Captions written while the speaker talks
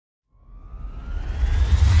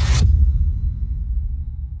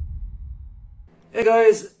Hey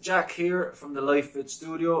guys, Jack here from the LifeFit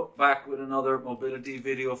Studio, back with another mobility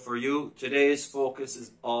video for you. Today's focus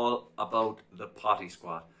is all about the potty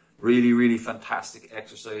squat. Really fantastic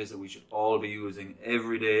exercise that we should all be using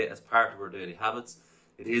every day as part of our daily habits.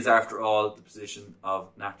 It is, after all, the position of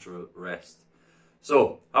natural rest.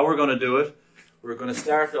 So, how we're going to do it, we're going to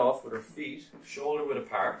start off with our feet shoulder width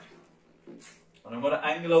apart. And I'm going to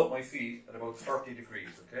angle out my feet at about 30 degrees,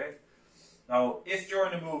 okay? Now, if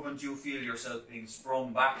during the movement you feel yourself being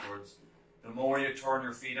sprung backwards, the more you turn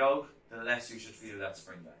your feet out, the less you should feel that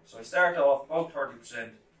spring back. So I start off about 30%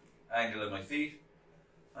 angle in my feet,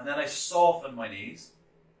 and then I soften my knees.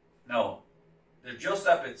 Now, they're just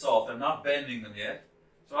that bit soft, I'm not bending them yet.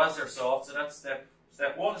 So as they're soft, so that's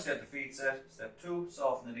step one is get the feet set, step two,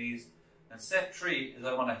 soften the knees, and step three is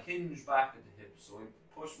I want to hinge back at the hips. So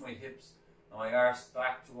I push my hips and my arse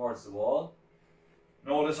back towards the wall.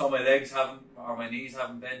 Notice how my legs or my knees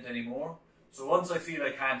haven't bent anymore. So once I feel I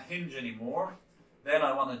can't hinge anymore, then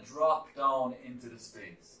I want to drop down into the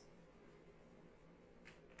space.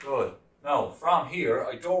 Good. Now, from here,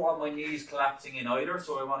 I don't want my knees collapsing in either,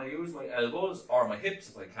 so I want to use my elbows or my hips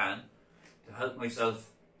if I can to help myself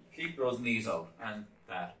keep those knees out, and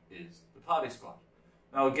that is the potty squat.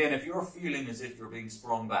 Now again, if you're feeling as if you're being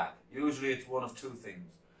sprung back, usually it's one of two things.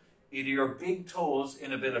 Either your big toes'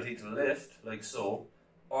 inability to lift, like so,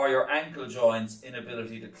 or your ankle joints'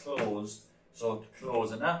 inability to close, so to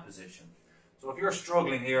close in that position. So if you're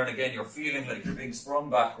struggling here, and again you're feeling like you're being sprung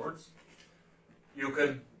backwards, you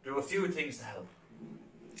can do a few things to help.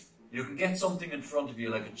 You can get something in front of you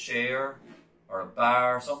like a chair or a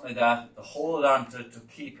bar, something like that, to hold on to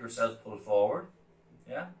keep yourself pulled forward.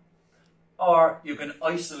 Yeah? Or you can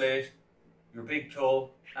isolate your big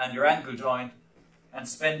toe and your ankle joint and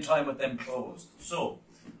spend time with them closed. So,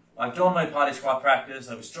 I've done my potty squat practice.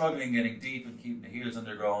 I was struggling getting deep and keeping the heels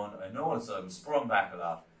underground. I noticed I was sprung back a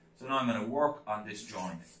lot. So now I'm going to work on this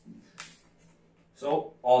joint.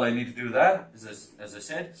 So all I need to do that is, as I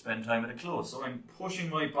said, spend time with it closed. So I'm pushing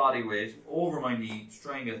my body weight over my knee,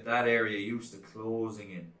 trying to get that area used to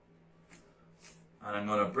closing in. And I'm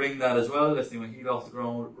going to bring that as well, lifting my heel off the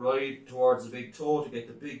ground right towards the big toe to get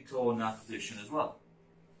the big toe in that position as well.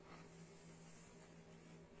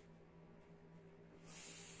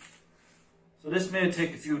 So this may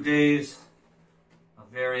take a few days of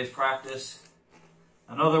various practice.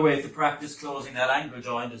 Another way to practice closing that ankle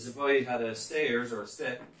joint is if I had a stairs or a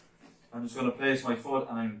step, I'm just going to place my foot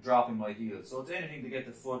and I'm dropping my heel. So it's anything to get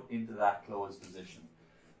the foot into that closed position.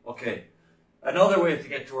 Okay, another way to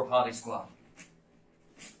get to our potty squat.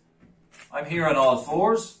 I'm here on all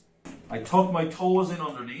fours. I tuck my toes in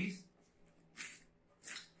underneath.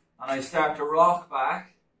 And I start to rock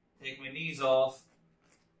back, take my knees off.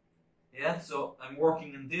 Yeah, so I'm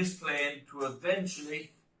working in this plane to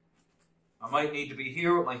eventually, I might need to be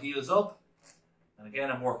here with my heels up. And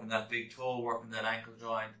again, I'm working that big toe, working that ankle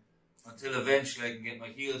joint, until eventually I can get my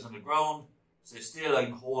heels on the ground. So still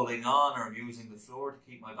I'm holding on, or I'm using the floor to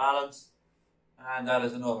keep my balance. And that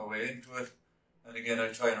is another way into it. And again, I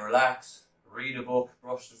try and relax, read a book,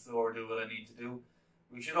 brush the floor, do what I need to do.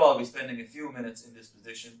 We should all be spending a few minutes in this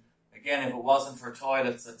position. Again, if it wasn't for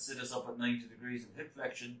toilets that sit us up at 90 degrees of hip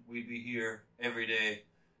flexion, we'd be here every day,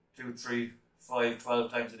 2, 3, 5, 12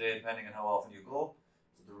 times a day, depending on how often you go.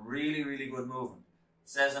 So it's a really good movement. It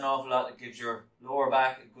says an awful lot. It gives your lower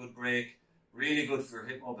back a good break, really good for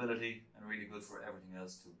hip mobility, and really good for everything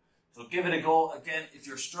else too. So give it a go. Again, if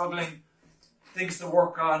you're struggling, things to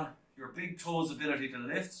work on, your big toes ability to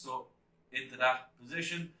lift, so into that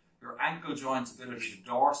position, your ankle joint's ability to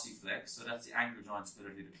dorsiflex, so that's the ankle joint's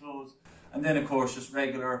ability to close, and then of course just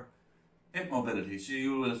regular hip mobility, so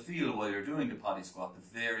you will feel while you're doing the potty squat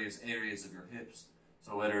the various areas of your hips,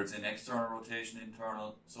 so whether it's in external rotation,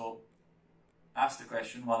 internal. So ask the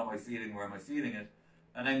question, what am I feeling, where am I feeling it,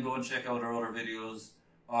 and then go and check out our other videos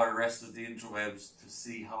or the rest of the interwebs to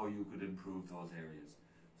see how you could improve those areas.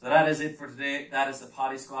 So that is it for today. That is the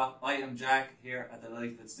potty squat. I am Jack here at the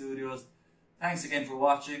LifeFit Studios. Thanks again for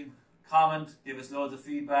watching. Comment, give us loads of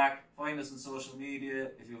feedback, find us on social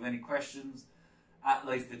media if you have any questions, at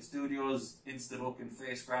LifeFit Studios, Instabook and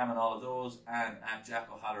Facegram and all of those, and at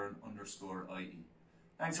JackO'Halloran_IE.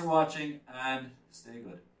 Thanks for watching and stay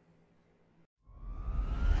good.